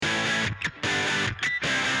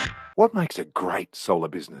What makes a great solar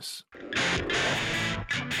business?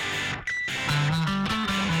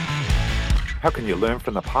 How can you learn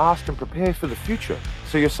from the past and prepare for the future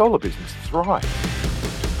so your solar business thrives?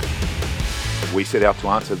 We set out to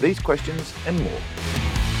answer these questions and more.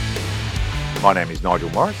 My name is Nigel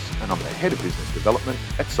Morris and I'm the Head of Business Development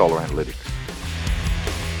at Solar Analytics.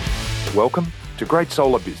 Welcome to Great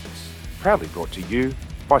Solar Business, proudly brought to you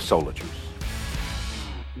by Solar Juice.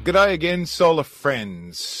 G'day again, solar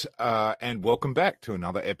friends, and welcome back to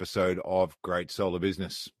another episode of Great Solar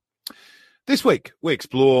Business. This week, we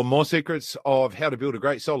explore more secrets of how to build a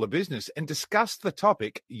great solar business and discuss the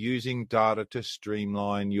topic using data to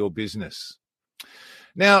streamline your business.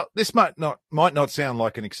 Now, this might not sound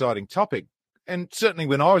like an exciting topic, and certainly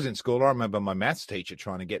when I was in school, I remember my maths teacher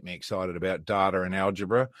trying to get me excited about data and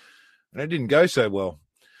algebra, and it didn't go so well.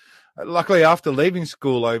 Luckily, after leaving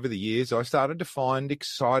school over the years, I started to find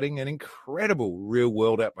exciting and incredible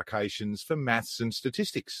real-world applications for maths and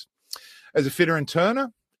statistics. As a fitter and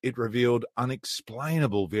turner, it revealed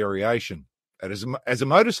unexplainable variation. And as a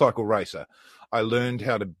motorcycle racer, I learned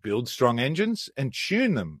how to build strong engines and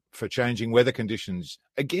tune them for changing weather conditions,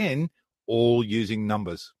 again, all using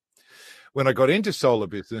numbers. When I got into solar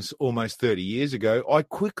business almost 30 years ago, I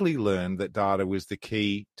quickly learned that data was the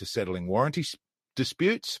key to settling warranty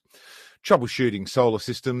disputes, troubleshooting solar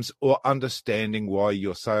systems, or understanding why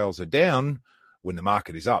your sales are down when the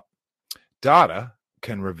market is up. Data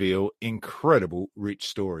can reveal incredible rich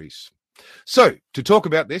stories. So, to talk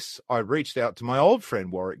about this, I reached out to my old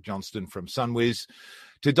friend Warwick Johnston from SunWiz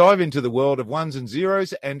to dive into the world of ones and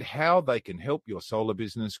zeros and how they can help your solar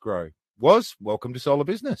business grow. Welcome to Solar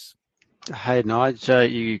Business. Hey, Nigel,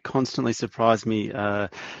 you constantly surprise me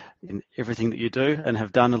in everything that you do and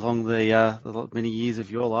have done along the many years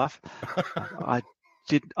of your life. I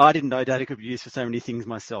didn't know data could be used for so many things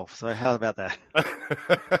myself. So how about that?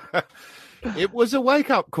 It was a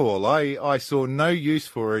wake-up call. I saw no use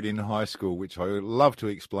for it in high school, which I love to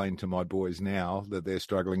explain to my boys now that they're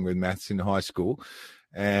struggling with maths in high school,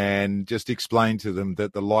 and just explain to them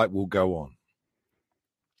that the light will go on.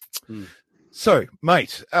 So,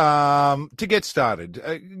 mate, to get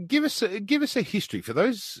started, give us a history for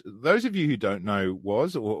those of you who don't know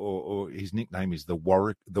or his nickname is the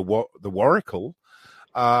Warricle.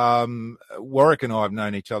 Warwick and I have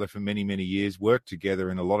known each other for many, many years, worked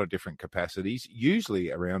together in a lot of different capacities,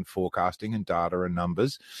 usually around forecasting and data and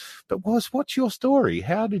numbers. But what's your story?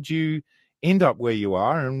 How did you end up where you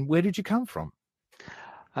are, and where did you come from?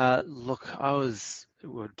 Look,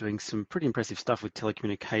 we're doing some pretty impressive stuff with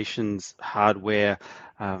telecommunications hardware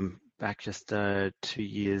back just 2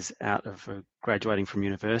 years out of graduating from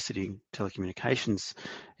university, telecommunications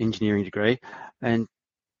engineering degree, and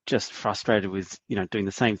just frustrated with doing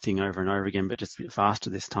the same thing over and over again, but just a bit faster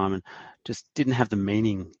this time, and just didn't have the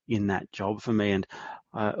meaning in that job for me. And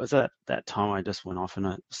it was at that time I just went off on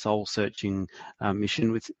a soul searching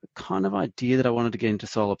mission with kind of idea that I wanted to get into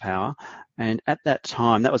solar power. And at that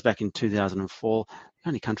time, that was back in 2004, the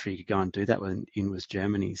only country you could go and do that was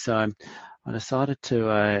Germany. So I decided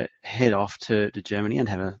to head off to Germany and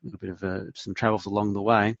have a little bit of some travels along the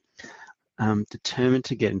way, determined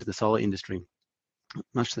to get into the solar industry,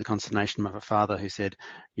 much to the consternation of my father, who said,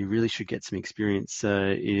 you really should get some experience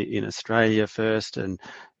in Australia first. And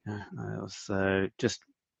I was just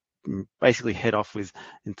basically head off with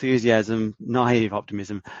enthusiasm, naive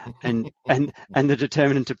optimism, and the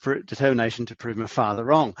determination to prove my father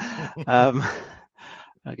wrong.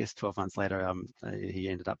 I guess 12 months later, he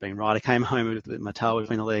ended up being right. I came home with my tail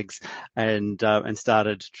between the legs and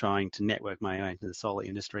started trying to network my way into the solar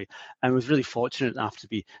industry, and was really fortunate enough to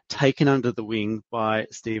be taken under the wing by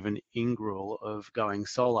Stephen Ingrell of Going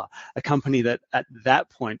Solar, a company that at that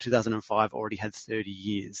point, 2005, already had 30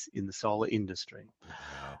 years in the solar industry. Wow.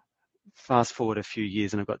 Fast forward a few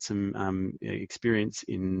years, and I've got some experience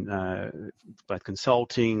in both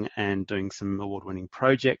consulting and doing some award-winning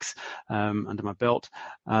projects under my belt.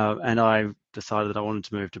 And I decided that I wanted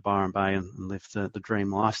to move to Byron Bay and live the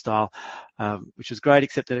dream lifestyle, which was great,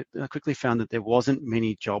 except that I quickly found that there wasn't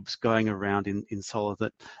many jobs going around in solar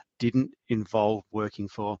that didn't involve working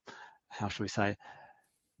for, how shall we say,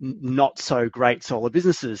 not so great solar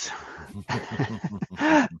businesses.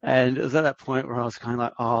 And it was at that point where I was kind of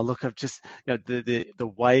like, oh, look, I've just,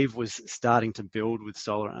 the wave was starting to build with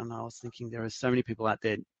solar. And I was thinking, there are so many people out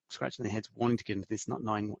there scratching their heads, wanting to get into this, not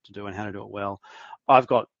knowing what to do and how to do it well. I've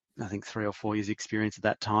got, I think, 3 or 4 years experience at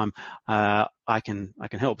that time. I can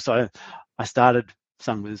help. So I started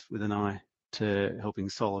SunWiz with an eye to helping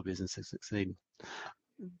solar businesses succeed.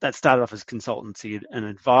 That started off as consultancy and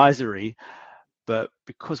advisory, But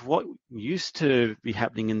because what used to be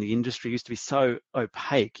happening in the industry used to be so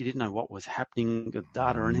opaque, you didn't know what was happening with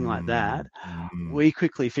data or anything like that. We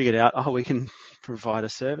quickly figured out, we can provide a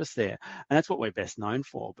service there. And that's what we're best known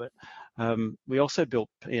for. But we also built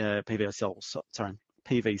PV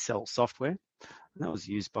cell software. And that was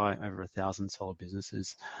used by over 1,000 solar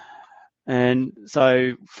businesses. And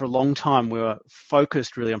so for a long time, we were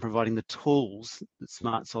focused really on providing the tools that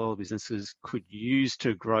smart solar businesses could use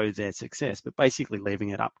to grow their success, but basically leaving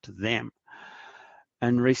it up to them.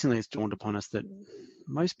 And recently it's dawned upon us that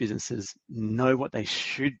most businesses know what they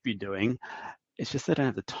should be doing. It's just they don't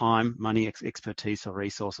have the time, money, expertise, or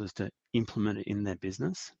resources to implement it in their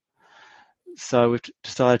business. So we've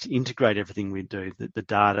decided to integrate everything we do, the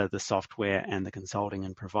data, the software, and the consulting,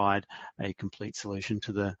 and provide a complete solution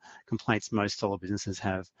to the complaints most solar businesses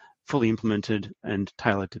have, fully implemented and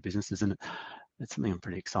tailored to businesses. And it's something I'm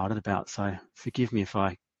pretty excited about. So forgive me if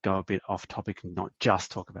I go a bit off topic and not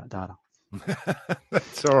just talk about data.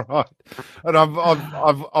 That's all right. And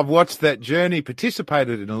I've watched that journey,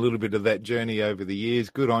 participated in a little bit of that journey over the years.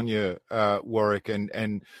 Good on you, Warwick.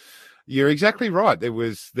 And you're exactly right. There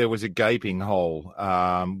was a gaping hole,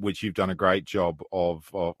 which you've done a great job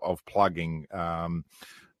of plugging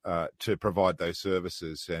to provide those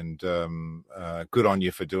services, and good on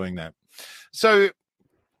you for doing that. So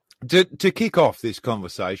to kick off this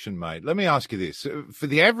conversation, mate, let me ask you this: for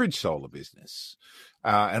the average solar business,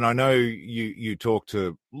 and I know you talk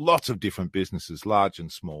to lots of different businesses, large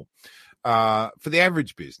and small. For the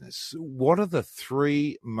average business, what are the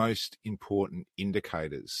 3 most important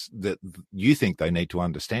indicators that you think they need to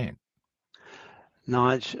understand?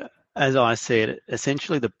 Nige, as I see it,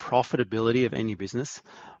 essentially the profitability of any business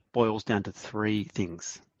boils down to 3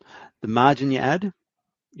 things: the margin you add,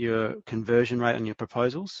 your conversion rate on your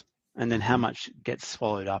proposals, and then how much gets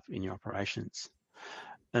swallowed up in your operations.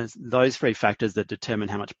 And it's those 3 factors that determine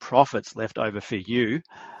how much profit's left over for you,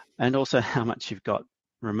 and also how much you've got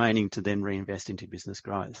remaining to then reinvest into business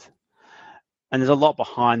growth. And there's a lot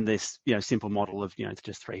behind this, simple model of, it's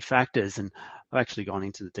just 3 factors. And I've actually gone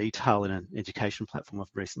into the detail in an education platform I've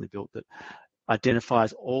recently built that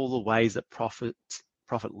identifies all the ways that profit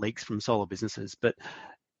leaks from solar businesses. But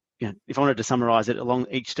if I wanted to summarize it, along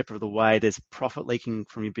each step of the way, there's profit leaking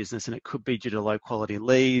from your business, and it could be due to low quality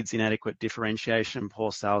leads, inadequate differentiation,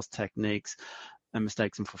 poor sales techniques, and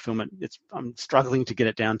mistakes in fulfillment. I'm struggling to get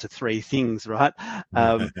it down to 3 things, right?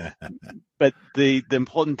 But the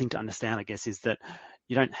important thing to understand, I guess, is that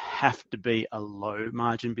you don't have to be a low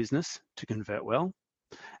margin business to convert well.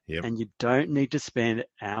 Yep. And you don't need to spend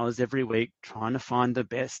hours every week trying to find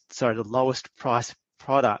the lowest price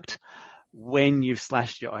product when you've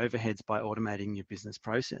slashed your overheads by automating your business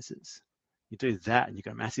processes. You do that and you've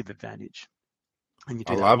got a massive advantage. And you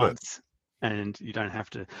do that once. And you don't have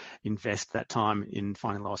to invest that time in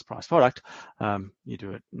finding the lowest price product. You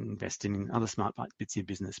do it, invest in other smart bits of your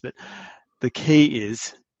business. But the key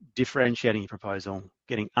is differentiating your proposal,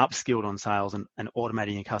 getting upskilled on sales, and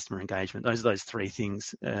automating your customer engagement. Those are those 3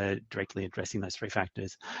 things, directly addressing those 3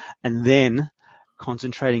 factors. And then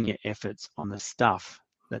concentrating your efforts on the stuff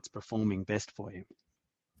that's performing best for you.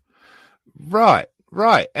 Right.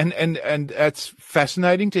 And that's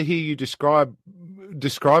fascinating to hear you describe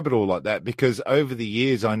it all like that, because over the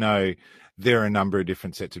years, I know there are a number of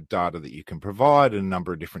different sets of data that you can provide, and a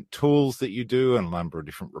number of different tools that you do, and a number of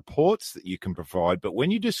different reports that you can provide. But when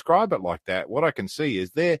you describe it like that, what I can see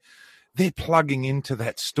is they're plugging into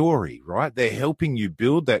that story, right? They're helping you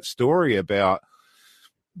build that story about,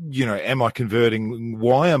 am I converting?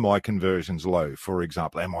 Why are my conversions low? For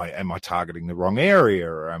example, am I targeting the wrong area?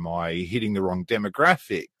 Or am I hitting the wrong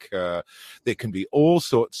demographic? There can be all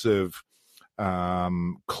sorts of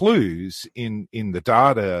clues in the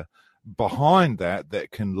data behind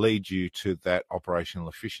that can lead you to that operational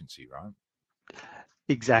efficiency, right?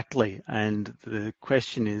 Exactly. And the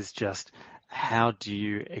question is just, how do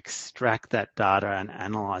you extract that data and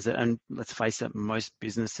analyze it? And let's face it, most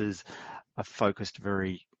businesses are focused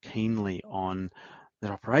very keenly on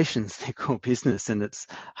their operations, their core business, and it's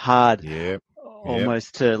hard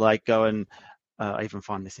almost to go and I even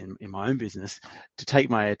find this in my own business, to take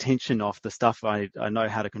my attention off the stuff I know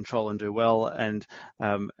how to control and do well, and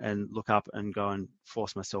look up and go and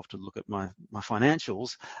force myself to look at my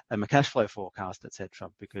financials and my cash flow forecast, etc.,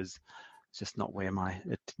 because it's just not where my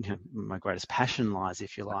greatest passion lies,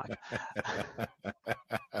 if you like.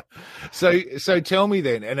 So tell me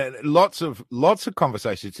then, and lots of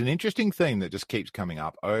conversations. It's an interesting theme that just keeps coming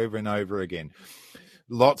up over and over again.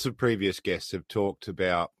 Lots of previous guests have talked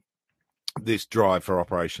about this drive for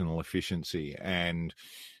operational efficiency, and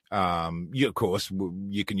Of course,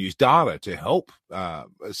 you can use data to help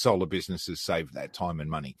solar businesses save that time and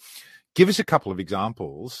money. Give us a couple of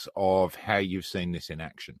examples of how you've seen this in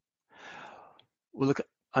action. Well, look,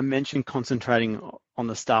 I mentioned concentrating on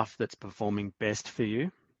the stuff that's performing best for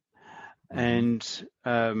you. And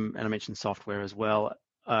I mentioned software as well.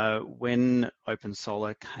 When Open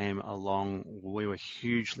Solar came along, we were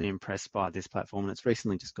hugely impressed by this platform, and it's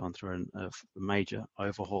recently just gone through a major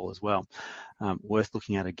overhaul as well, worth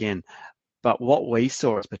looking at again. But what we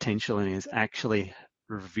saw as potential in is actually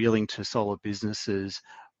revealing to solar businesses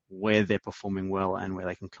where they're performing well and where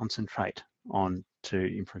they can concentrate on to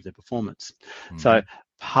improve their performance. So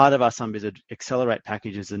part of our SunBiz Accelerate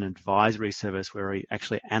package is an advisory service where we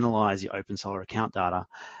actually analyze your Open Solar account data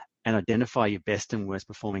and identify your best and worst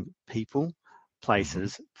performing people,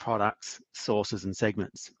 places, products, sources, and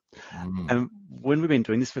segments. And when we've been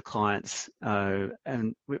doing this for clients,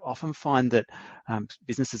 and we often find that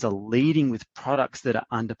businesses are leading with products that are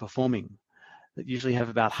underperforming, that usually have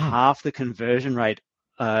about half the conversion rate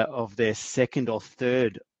of their second or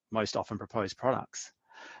third most often proposed products.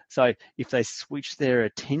 So if they switch their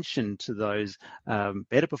attention to those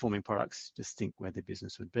better performing products, just think where their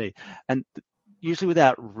business would be. And usually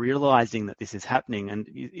without realizing that this is happening. And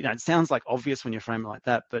it sounds like obvious when you frame it like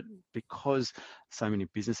that, but because so many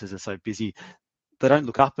businesses are so busy, they don't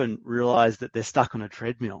look up and realize that they're stuck on a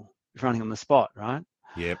treadmill running on the spot, right?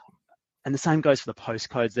 Yep. And the same goes for the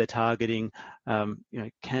postcodes they're targeting.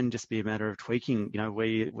 Can just be a matter of tweaking,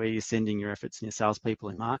 where you're sending your efforts and your salespeople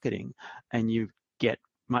in marketing, and you get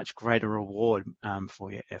much greater reward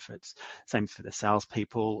for your efforts. Same for the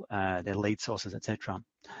salespeople, their lead sources, etc.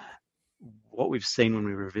 What we've seen when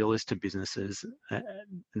we reveal this to businesses, and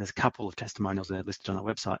there's a couple of testimonials that are listed on our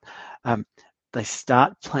website, they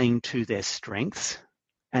start playing to their strengths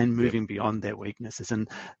and moving beyond their weaknesses, and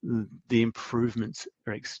the improvements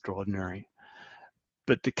are extraordinary.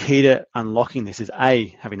 But the key to unlocking this is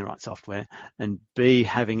A, having the right software, and B,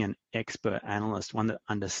 having an expert analyst, one that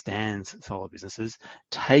understands solar businesses,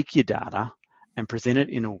 take your data and present it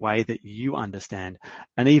in a way that you understand,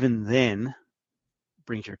 and even then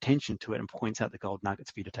brings your attention to it and points out the gold nuggets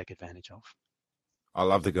for you to take advantage of. I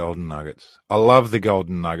love the golden nuggets.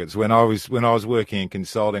 When I was working in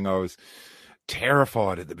consulting, I was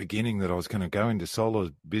terrified at the beginning that I was going to go into solar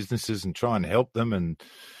businesses and try and help them, and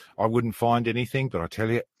I wouldn't find anything. But I tell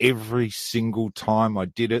you, every single time I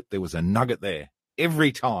did it, there was a nugget there.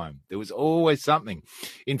 Every time there was always something.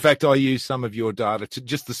 In fact, I used some of your data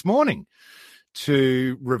just this morning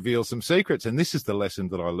to reveal some secrets, and this is the lesson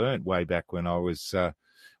that I learned way back when I was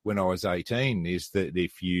 18, is that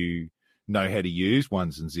if you know how to use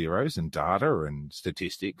ones and zeros and data and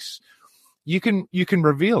statistics, you can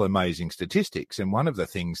reveal amazing statistics. And one of the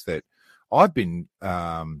things that we've been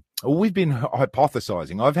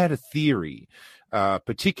hypothesizing, I've had a theory,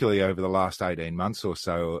 particularly over the last 18 months or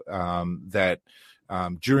so, that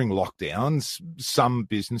during lockdowns, some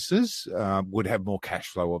businesses would have more cash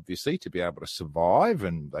flow, obviously, to be able to survive,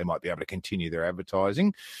 and they might be able to continue their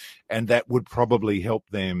advertising, and that would probably help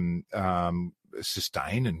them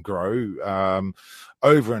sustain and grow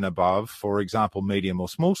over and above, for example, medium or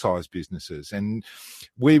small size businesses. And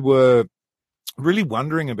we were really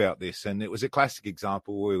wondering about this, and it was a classic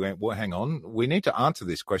example where we went, well, hang on, we need to answer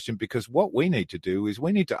this question, because what we need to do is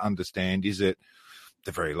we need to understand, is it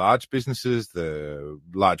the very large businesses, the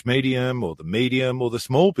large medium, or the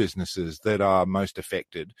small businesses that are most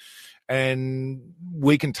affected? And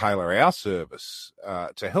we can tailor our service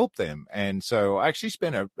to help them. And so I actually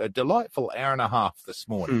spent a delightful hour and a half this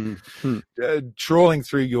morning trawling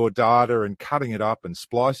through your data and cutting it up and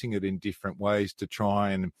splicing it in different ways to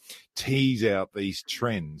try and tease out these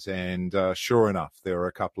trends. And sure enough, there are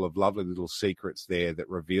a couple of lovely little secrets there that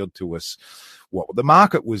revealed to us what the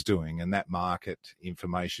market was doing. And that market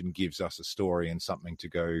information gives us a story and something to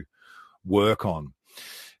go work on.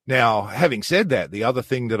 Now, having said that, the other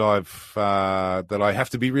thing that I have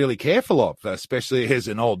to be really careful of, especially as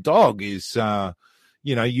an old dog, is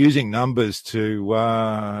using numbers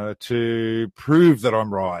to prove that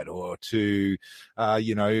I'm right, or to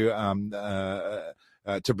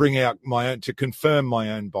bring out to confirm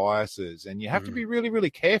my own biases. And you have to be really, really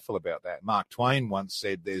careful about that. Mark Twain once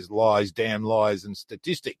said, "There's lies, damn lies, and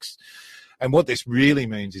statistics." And what this really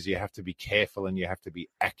means is you have to be careful, and you have to be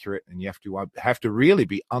accurate, and you have to really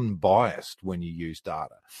be unbiased when you use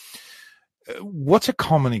data. What's a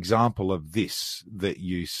common example of this that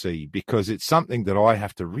you see? Because it's something that I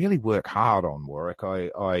have to really work hard on, Warwick.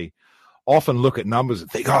 I often look at numbers and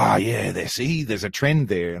think, oh, yeah, there's a trend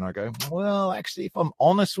there. And I go, well, actually, if I'm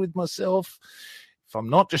honest with myself, if I'm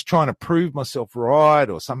not just trying to prove myself right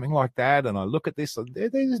or something like that, and I look at this,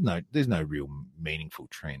 there's no real meaningful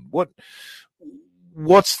trend.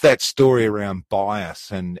 What's that story around bias,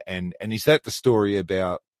 and is that the story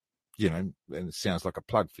about, and it sounds like a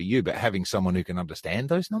plug for you, but having someone who can understand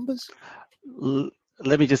those numbers?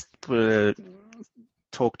 Let me just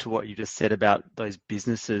talk to what you just said about those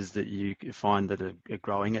businesses that you find that are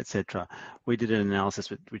growing, etc. We did an analysis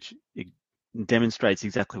which demonstrates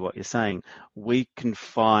exactly what you're saying. We can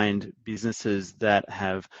find businesses that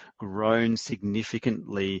have grown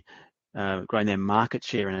significantly, grown their market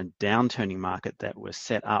share in a downturning market that were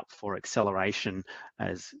set up for acceleration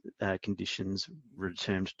as conditions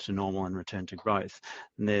returned to normal and returned to growth.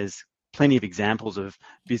 And there's plenty of examples of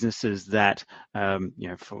businesses that,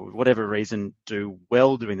 for whatever reason, do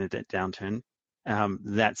well during the downturn,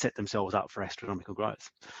 that set themselves up for astronomical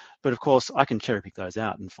growth. But of course, I can cherry pick those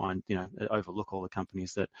out and find, overlook all the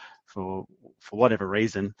companies that, for whatever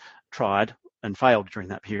reason, tried and failed during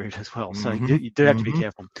that period as well. So you do have to be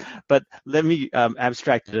careful. But let me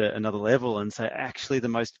abstract it at another level and say, actually, the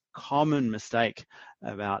most common mistake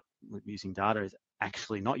about using data is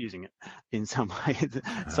actually not using it in some way.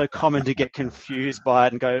 It's so common to get confused by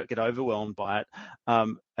it and get overwhelmed by it,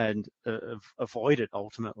 and avoid it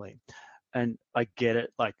ultimately. And I get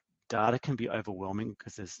it, like data can be overwhelming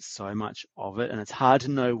because there's so much of it, and it's hard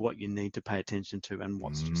to know what you need to pay attention to and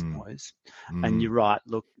what's just noise. And you're right,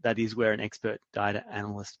 look, that is where an expert data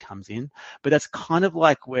analyst comes in. But that's kind of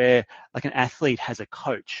like where like an athlete has a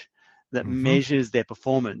coach that measures their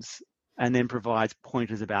performance and then provides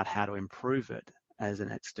pointers about how to improve it as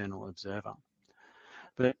an external observer.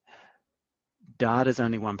 But data is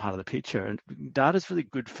only one part of the picture, and data is really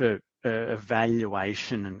good for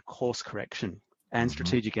evaluation and course correction and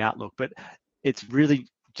strategic outlook, but it's really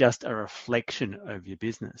just a reflection of your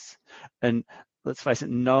business. And let's face it,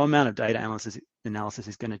 no amount of data analysis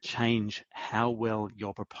is going to change how well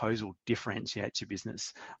your proposal differentiates your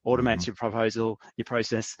business, automates your proposal, your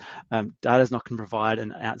process. Data is not going to provide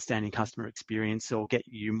an outstanding customer experience or get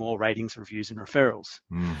you more ratings, reviews, and referrals.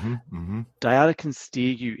 Data can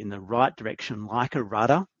steer you in the right direction like a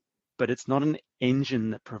rudder, but it's not an engine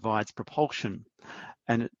that provides propulsion.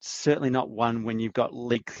 And it's certainly not one when you've got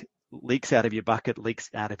leaks out of your bucket, leaks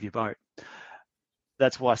out of your boat.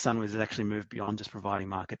 That's why SunWiz has actually moved beyond just providing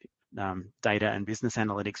market data and business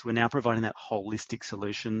analytics. We're now providing that holistic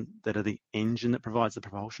solution that are the engine that provides the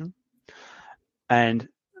propulsion. And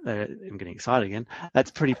I'm getting excited again. That's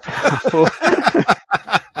pretty powerful.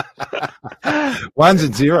 Ones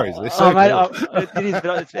and zeros. They're so cool. It is,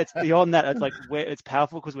 but it's beyond that. It's like it's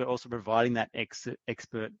powerful because we're also providing that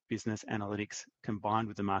expert business analytics combined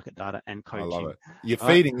with the market data and coaching. I love it. You're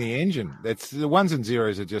feeding the engine. That's the ones and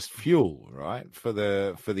zeros are just fuel, right? For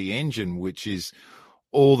the engine, which is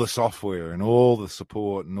all the software and all the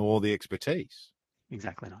support and all the expertise.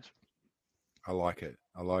 Exactly. Nice. I like it.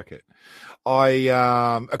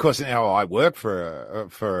 Of course, now I work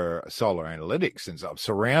for Solar Analytics, and I'm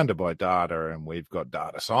surrounded by data, and we've got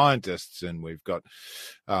data scientists, and we've got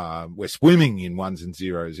we're swimming in ones and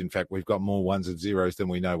zeros. In fact, we've got more ones and zeros than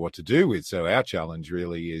we know what to do with. So our challenge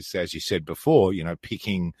really is, as you said before,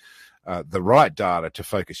 picking the right data to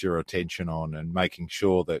focus your attention on, and making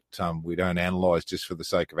sure that we don't analyze just for the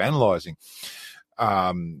sake of analyzing.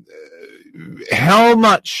 How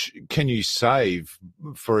much can you save,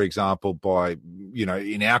 for example, by,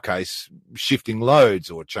 in our case, shifting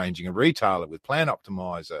loads or changing a retailer with Plan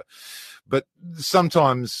Optimizer? But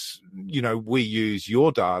sometimes, we use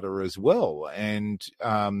your data as well. And,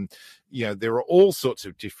 there are all sorts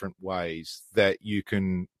of different ways that you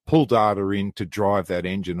can pull data in to drive that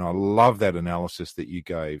engine. I love that analysis that you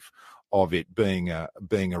gave of it being a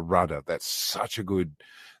rudder. That's such a good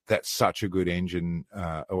engine,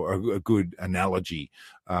 or a good analogy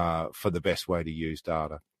for the best way to use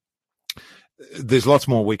data. There's lots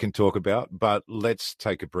more we can talk about, but let's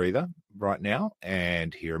take a breather right now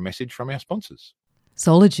and hear a message from our sponsors.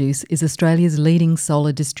 SolarJuice is Australia's leading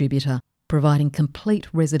solar distributor, providing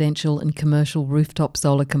complete residential and commercial rooftop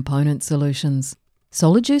solar component solutions.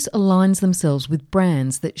 SolarJuice aligns themselves with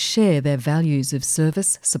brands that share their values of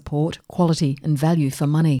service, support, quality and value for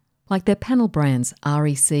money. Like their panel brands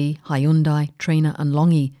REC, Hyundai, Trina and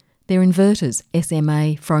Longi, their inverters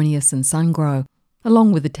SMA, Fronius and SunGrow,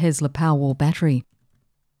 along with the Tesla Powerwall battery.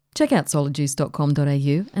 Check out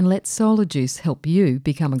solarjuice.com.au and let SolarJuice help you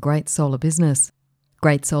become a great solar business.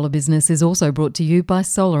 Great Solar Business is also brought to you by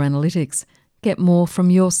Solar Analytics. Get more from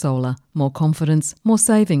your solar, more confidence, more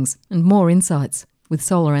savings and more insights with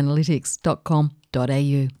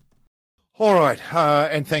solaranalytics.com.au. All right,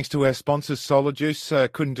 and thanks to our sponsors, Solar Juice.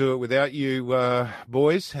 Couldn't do it without you,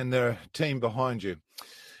 boys, and the team behind you.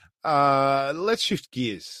 Let's shift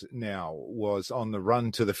gears now. Was on the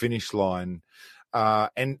run to the finish line,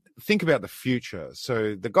 and think about the future.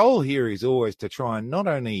 So the goal here is always to try and not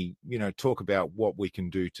only, talk about what we can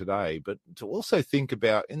do today, but to also think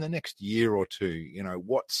about in the next year or two,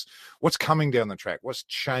 what's coming down the track, what's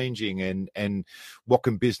changing, and what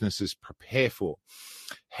can businesses prepare for.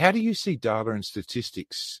 How do you see data and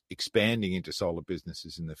statistics expanding into solar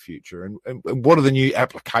businesses in the future? And what are the new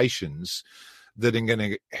applications that are going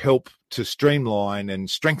to help to streamline and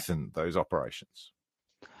strengthen those operations?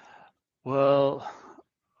 Well,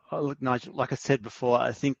 look, Nigel, like I said before,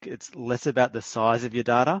 I think it's less about the size of your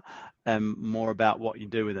data and more about what you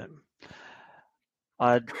do with it.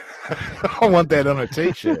 I want that on a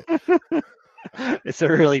T-shirt. It's a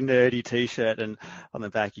really nerdy T-shirt, and on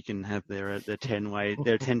the back you can have there are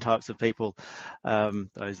 10 types of people,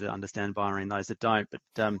 those that understand binary and those that don't. But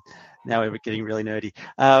now we're getting really nerdy.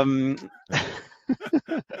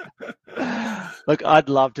 Look, I'd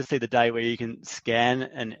love to see the day where you can scan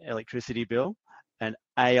an electricity bill, and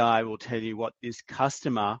AI will tell you what this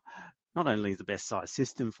customer, not only is the best size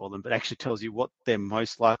system for them, but actually tells you what they're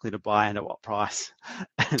most likely to buy and at what price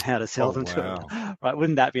and how to sell them to them. Right?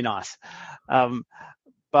 Wouldn't that be nice?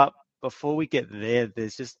 But before we get there,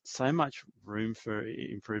 there's just so much room for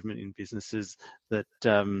improvement in businesses that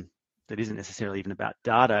that isn't necessarily even about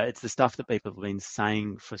data. It's the stuff that people have been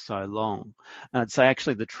saying for so long. And I'd say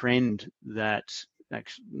actually the trend that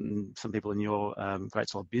some people in your Great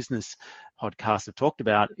Solar Business podcast have talked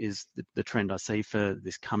about is the trend I see for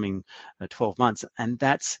this coming 12 months, and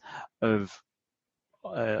that's of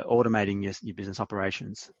automating your business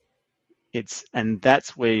operations. And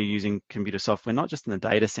that's where you're using computer software, not just in the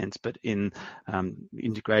data sense, but in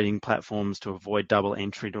integrating platforms to avoid double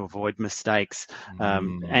entry, to avoid mistakes.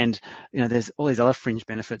 And, there's all these other fringe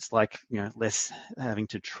benefits like, less having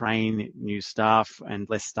to train new staff and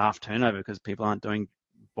less staff turnover because people aren't doing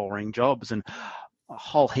boring jobs, and a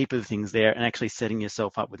whole heap of things there, and actually setting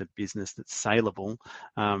yourself up with a business that's saleable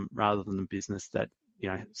rather than a business that,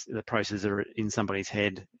 the processes are in somebody's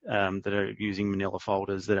head that are using manila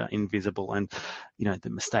folders that are invisible, and the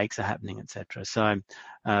mistakes are happening, etc. So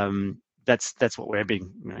that's what we're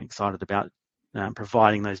being excited about,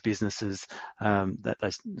 providing those businesses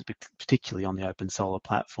particularly on the Open Solar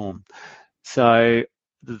platform. So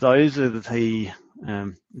those are the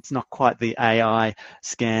it's not quite the AI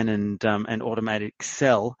scan and automatic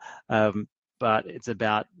sell, but it's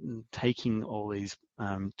about taking all these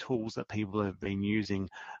tools that people have been using,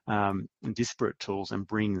 disparate tools, and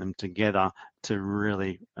bringing them together to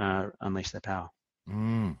really unleash their power.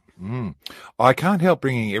 I can't help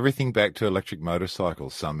bringing everything back to electric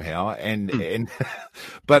motorcycles somehow, and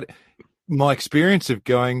but my experience of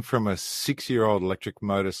going from a 6-year-old electric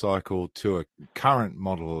motorcycle to a current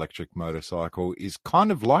model electric motorcycle is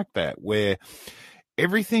kind of like that, where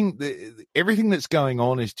everything that's going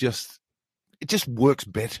on is it just works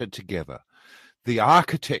better together. The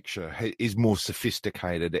architecture is more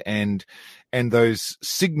sophisticated, and those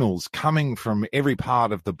signals coming from every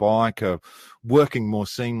part of the bike are working more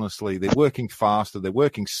seamlessly. They're working faster. They're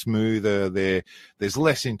working smoother. There's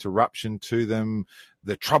less interruption to them.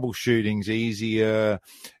 The troubleshooting's easier.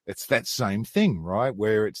 It's that same thing, right?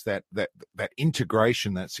 Where it's that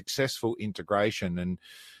integration, that successful integration. And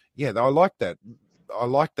yeah, I like that. I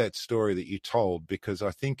like that story that you told, because I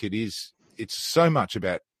think it's so much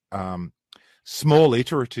about small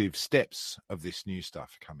iterative steps of this new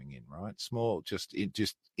stuff coming in, right? Small, just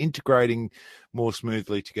integrating more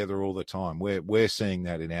smoothly together all the time. We're seeing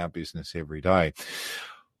that in our business every day.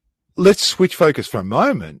 Let's switch focus for a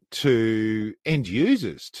moment to end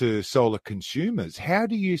users, to solar consumers. How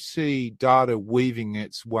do you see data weaving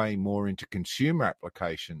its way more into consumer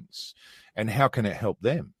applications, and how can it help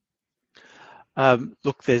them?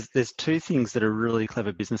 Look, there's two things that are really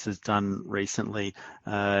clever businesses done recently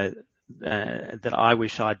that I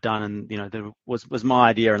wish I'd done, and that was my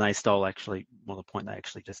idea, and they stole the point, they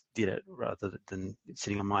actually just did it rather than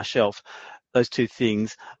sitting on my shelf. Those two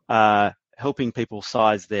things are helping people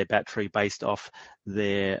size their battery based off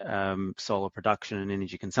their solar production and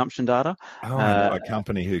energy consumption data. Oh, I know a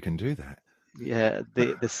company who can do that. Yeah,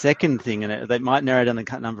 the second thing, and they might narrow down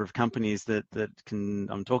the number of companies that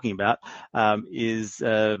I'm talking about, is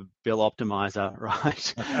Bill Optimizer,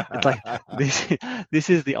 right? It's like this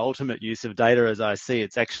is the ultimate use of data as I see it.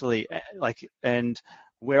 It's actually and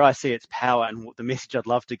where I see its power, and the message I'd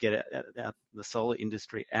love to get out the solar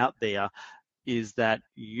industry out there is that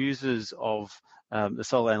users of the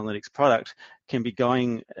Solar Analytics product can be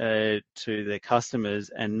going to their customers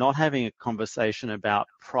and not having a conversation about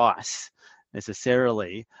price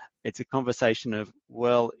necessarily. It's a conversation of,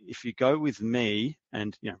 well, if you go with me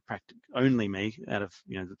and, only me out of,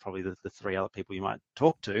 probably the three other people you might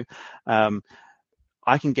talk to,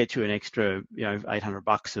 I can get you an extra,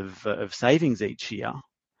 $800 of savings each year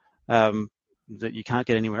that you can't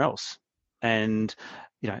get anywhere else. And,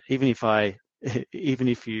 even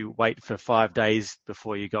if you wait for 5 days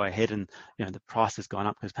before you go ahead and, the price has gone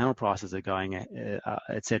up because panel prices are going,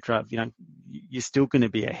 etc., you're still going to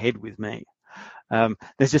be ahead with me.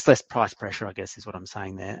 There's just less price pressure, I guess, is what I'm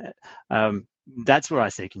saying there. That's where I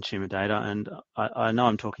see consumer data, and I know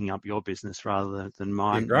I'm talking up your business rather than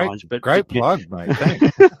mine. Yeah, great plug, mate.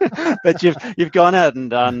 Thanks. But you've gone out and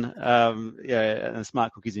done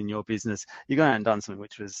smart cookies in your business. You've gone out and done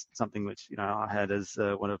something which I had as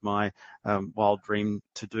one of my wild dream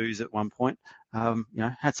to-dos at one point.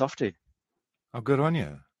 Hats off to you. Oh, good on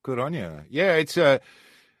you. Good on you. Yeah,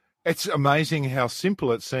 it's amazing how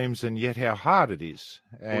simple it seems and yet how hard it is.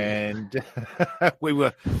 And we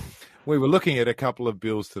were looking at a couple of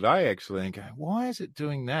bills today, actually, and going, why is it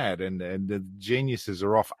doing that? And the geniuses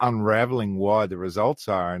are off unraveling why the results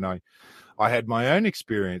are. And I had my own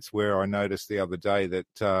experience where I noticed the other day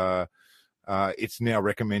that it's now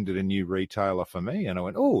recommended a new retailer for me. And I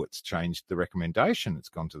went, oh, it's changed the recommendation. It's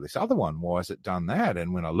gone to this other one. Why has it done that?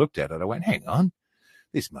 And when I looked at it, I went, hang on,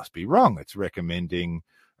 this must be wrong. It's recommending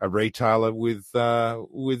a retailer with the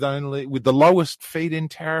lowest feed-in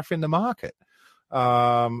tariff in the market.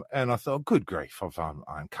 And I thought, good grief, I've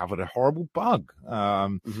uncovered a horrible bug.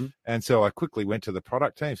 And so I quickly went to the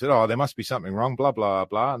product team, said, oh, there must be something wrong, blah, blah,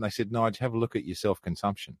 blah. And they said, no, have a look at your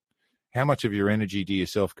self-consumption. How much of your energy do you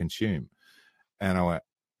self-consume? And I went,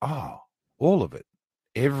 oh, all of it.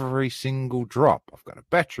 Every single drop. I've got a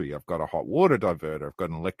battery. I've got a hot water diverter. I've got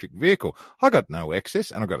an electric vehicle. I got no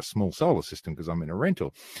excess, and I've got a small solar system because I'm in a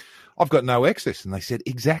rental. I've got no excess. And they said,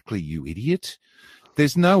 exactly, you idiot.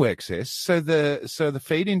 There's no excess. So the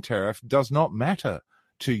feed-in tariff does not matter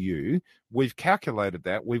to you. We've calculated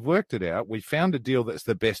that. We've worked it out. We've found a deal that's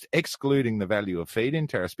the best, excluding the value of feed-in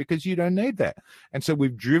tariffs, because you don't need that. And so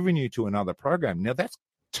we've driven you to another program. Now, that's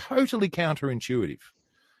totally counterintuitive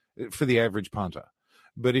for the average punter.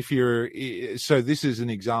 But so this is an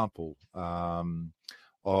example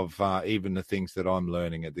of even the things that I'm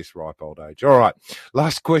learning at this ripe old age. All right,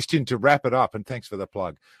 last question to wrap it up, and thanks for the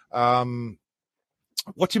plug.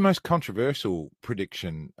 What's your most controversial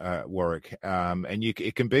prediction, Warwick? And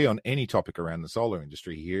it can be on any topic around the solar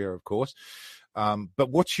industry here, of course.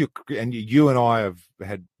 But you and I have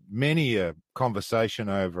had many a conversation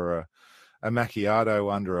over a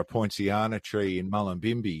macchiato under a poinciana tree in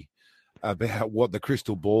Mullumbimby about what the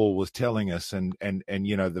crystal ball was telling us and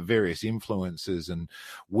the various influences and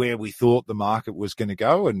where we thought the market was going to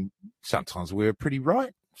go. And sometimes we were pretty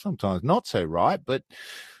right, sometimes not so right. But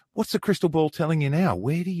what's the crystal ball telling you now?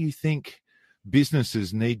 Where do you think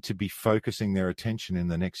businesses need to be focusing their attention in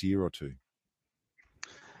the next year or two?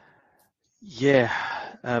 Yeah.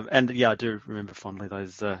 I do remember fondly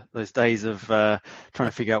those days of trying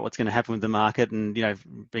to figure out what's going to happen with the market and,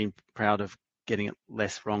 being proud of getting it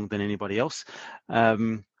less wrong than anybody else.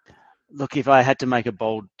 Look, if I had to make a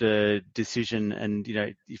bold decision and,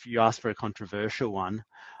 if you ask for a controversial one,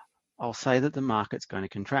 I'll say that the market's going to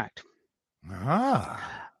contract.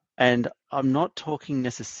 And I'm not talking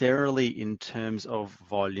necessarily in terms of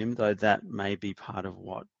volume, though that may be part of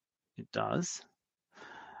what it does.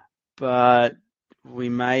 But we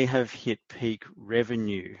may have hit peak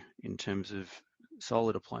revenue in terms of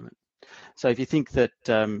solar deployment. So if you think that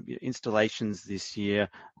installations this year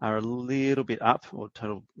are a little bit up, or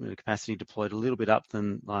total capacity deployed a little bit up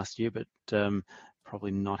than last year, but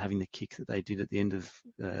probably not having the kick that they did at the end of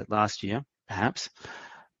last year, perhaps.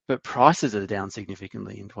 But prices are down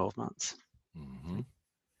significantly in 12 months. Mm-hmm.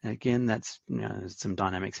 Again, that's there's some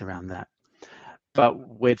dynamics around that. But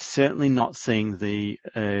we're certainly not seeing the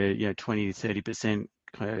 20 to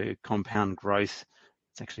 30% compound growth.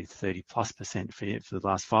 It's actually 30+% for the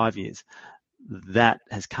last 5 years. That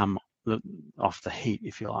has come off the heat,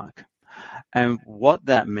 if you like. And what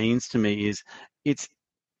that means to me is it's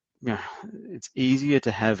easier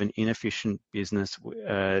to have an inefficient business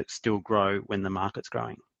still grow when the market's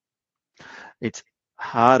growing. It's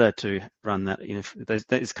harder to run that.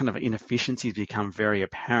 Those kind of inefficiencies become very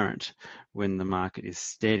apparent when the market is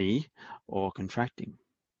steady or contracting.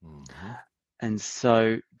 Mm-hmm. And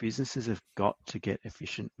so businesses have got to get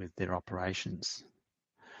efficient with their operations.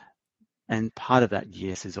 And part of that,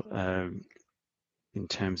 yes, is in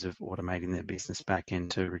terms of automating their business back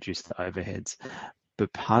end to reduce the overheads.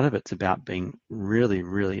 But part of it's about being really,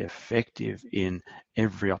 really effective in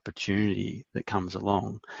every opportunity that comes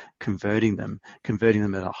along, converting them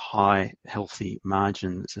at a high, healthy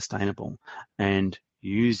margin that's sustainable, and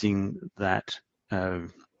using that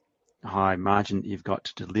high margin that you've got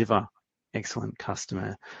to deliver excellent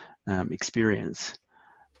customer experience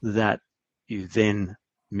that you then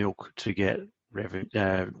milk to get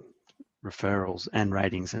referrals and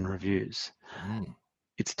ratings and reviews.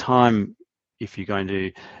 It's time, if you're going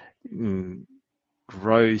to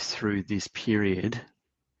grow through this period,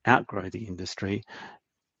 outgrow the industry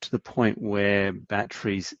to the point where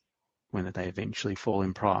batteries, when they eventually fall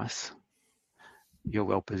in price, you're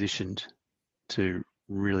well positioned to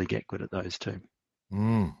really get good at those too.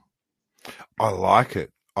 I like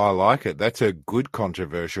it. That's a good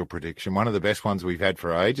controversial prediction. One of the best ones we've had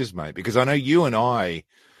for ages, mate, because I know you and I,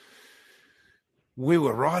 we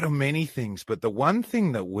were right on many things, but the one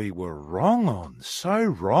thing that we were wrong on, so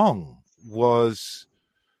wrong, was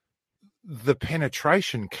the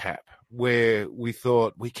penetration cap, where we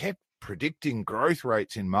thought we kept predicting growth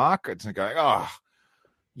rates in markets and going,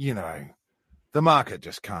 the market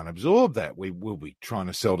just can't absorb that. We will be trying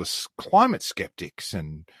to sell to climate skeptics,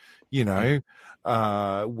 and we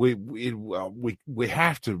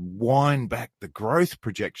have to wind back the growth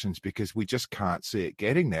projections because we just can't see it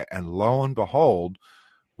getting there. And lo and behold,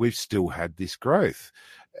 we've still had this growth,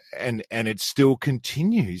 and it still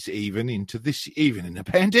continues even in the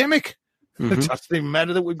pandemic. It doesn't even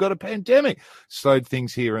matter that we've got a pandemic. Slowed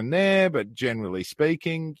things here and there, but generally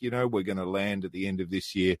speaking, we're going to land at the end of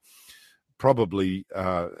this year probably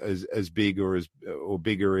as big or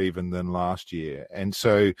bigger even than last year. And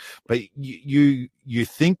so, but you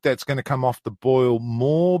think that's going to come off the boil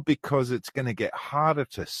more because it's going to get harder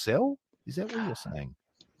to sell? Is that what you're saying?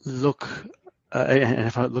 Look, and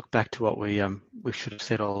if I look back to what we should have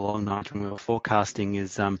said all along, Nigel, when we were forecasting,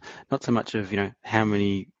 is not so much of how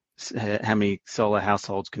many solar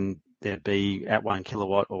households can there be at 1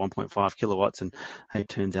 kilowatt or 1.5 kilowatts, and it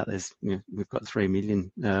turns out we've got 3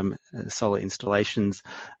 million solar installations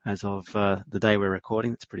as of the day we're recording.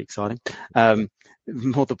 That's pretty exciting.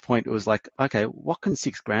 More the point was like, okay, what can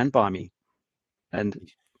 $6,000 buy me? And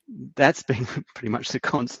that's been pretty much the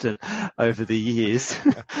constant over the years.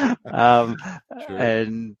 And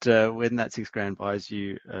when that $6,000 buys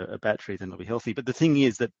you a battery, then it'll be healthy. But the thing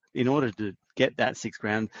is that in order to get that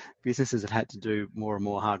 $6,000, businesses have had to do more and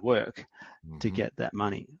more hard work to get that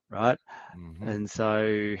money, right? And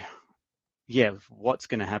so, what's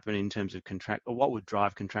going to happen in terms of what would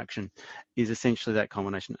drive contraction is essentially that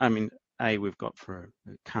combination. I mean, we've got for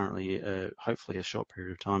currently, hopefully a short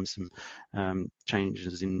period of time, some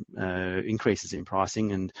changes in increases in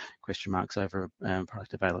pricing and question marks over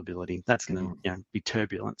product availability. That's going to be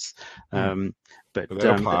turbulence. But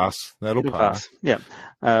that'll pass. That'll pass. Yeah.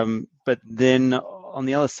 But then on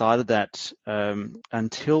the other side of that,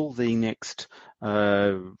 until the next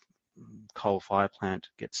coal fire plant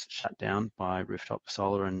gets shut down by rooftop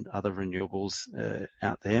solar and other renewables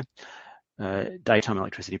out there, daytime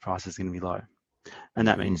electricity prices are going to be low, and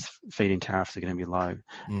that means feed-in tariffs are going to be low.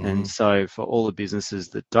 And so for all the businesses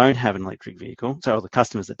that don't have an electric vehicle, so all the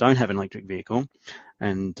customers that don't have an electric vehicle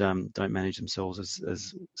and don't manage themselves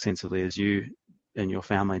as sensibly as you and your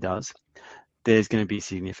family does, there's going to be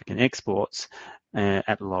significant exports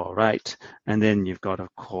at a lower rate. And then you've got, of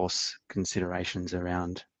course, considerations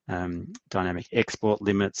around dynamic export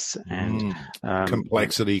limits and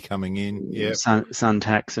complexity coming in, sun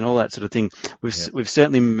tax and all that sort of thing. We've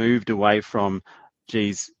certainly moved away from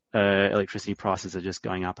electricity prices are just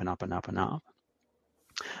going up and up and up and up.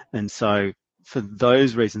 And so for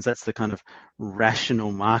those reasons, that's the kind of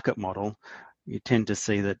rational market model. You tend to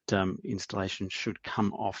see that installation should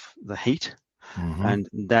come off the heat. And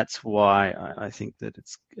that's why I think that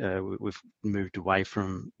we've moved away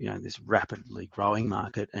from this rapidly growing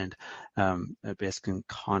market, and at best can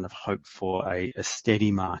kind of hope for a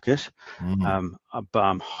steady market. But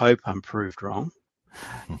I hope I'm proved wrong.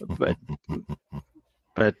 But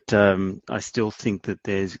I still think that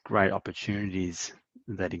there's great opportunities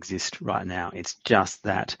that exist right now. It's just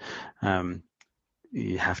that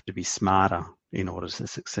you have to be smarter in order to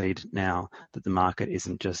succeed now that the market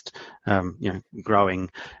isn't just growing,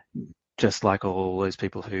 just like all those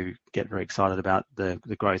people who get very excited about the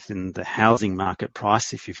growth in the housing market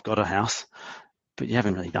price if you've got a house, but you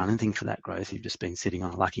haven't really done anything for that growth. You've just been sitting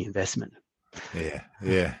on a lucky investment.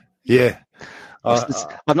 Yeah.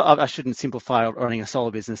 I shouldn't simplify running a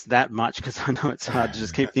solar business that much, because I know it's hard to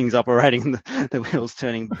just keep things operating and the wheels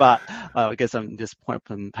turning. But I guess I'm just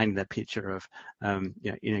painting that picture of,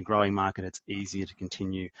 in a growing market, it's easier to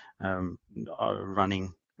continue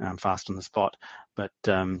running fast on the spot. But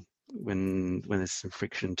when there's some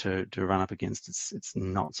friction to run up against, it's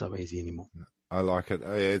not so easy anymore. I like it.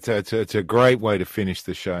 It's a great way to finish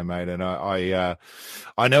the show, mate. And I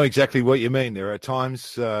know exactly what you mean. There are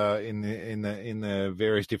times in the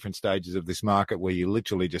various different stages of this market where you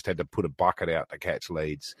literally just had to put a bucket out to catch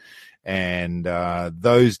leads, and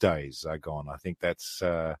those days are gone. I think that's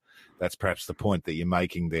perhaps the point that you're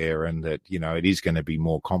making there, and that it is going to be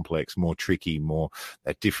more complex, more tricky, more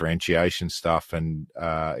that differentiation stuff, and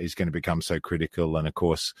is going to become so critical. And of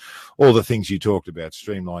course, all the things you talked about,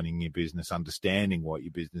 streamlining your business, understanding what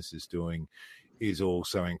your business is doing, is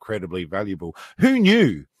also incredibly valuable. Who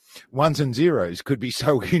knew ones and zeros could be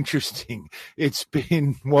so interesting?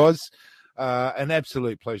 Was an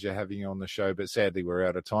absolute pleasure having you on the show, but sadly we're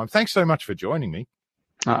out of time. Thanks so much for joining me.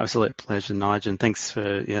 Absolute pleasure, Nigel, and thanks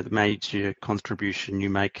for the major contribution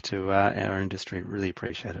you make to our industry. Really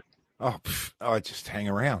appreciate it. I just hang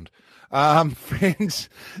around. Friends,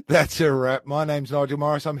 that's a wrap. My name's Nigel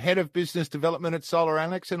Morris. I'm Head of Business Development at Solar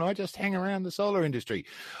Analytics, and I just hang around the solar industry.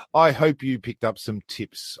 I hope you picked up some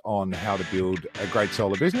tips on how to build a great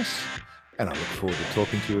solar business, and I look forward to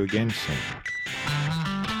talking to you again soon.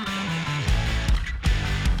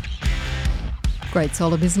 Great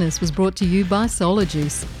Solar Business was brought to you by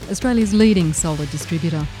SolarJuice, Australia's leading solar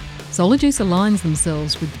distributor. SolarJuice aligns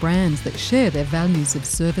themselves with brands that share their values of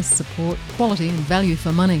service, support, quality and value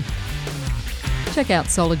for money. Check out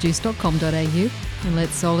solarjuice.com.au and let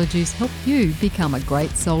SolarJuice help you become a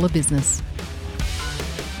great solar business.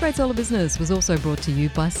 Great Solar Business was also brought to you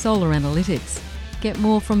by Solar Analytics. Get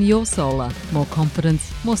more from your solar, more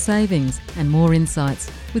confidence, more savings and more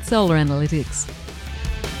insights with Solar Analytics.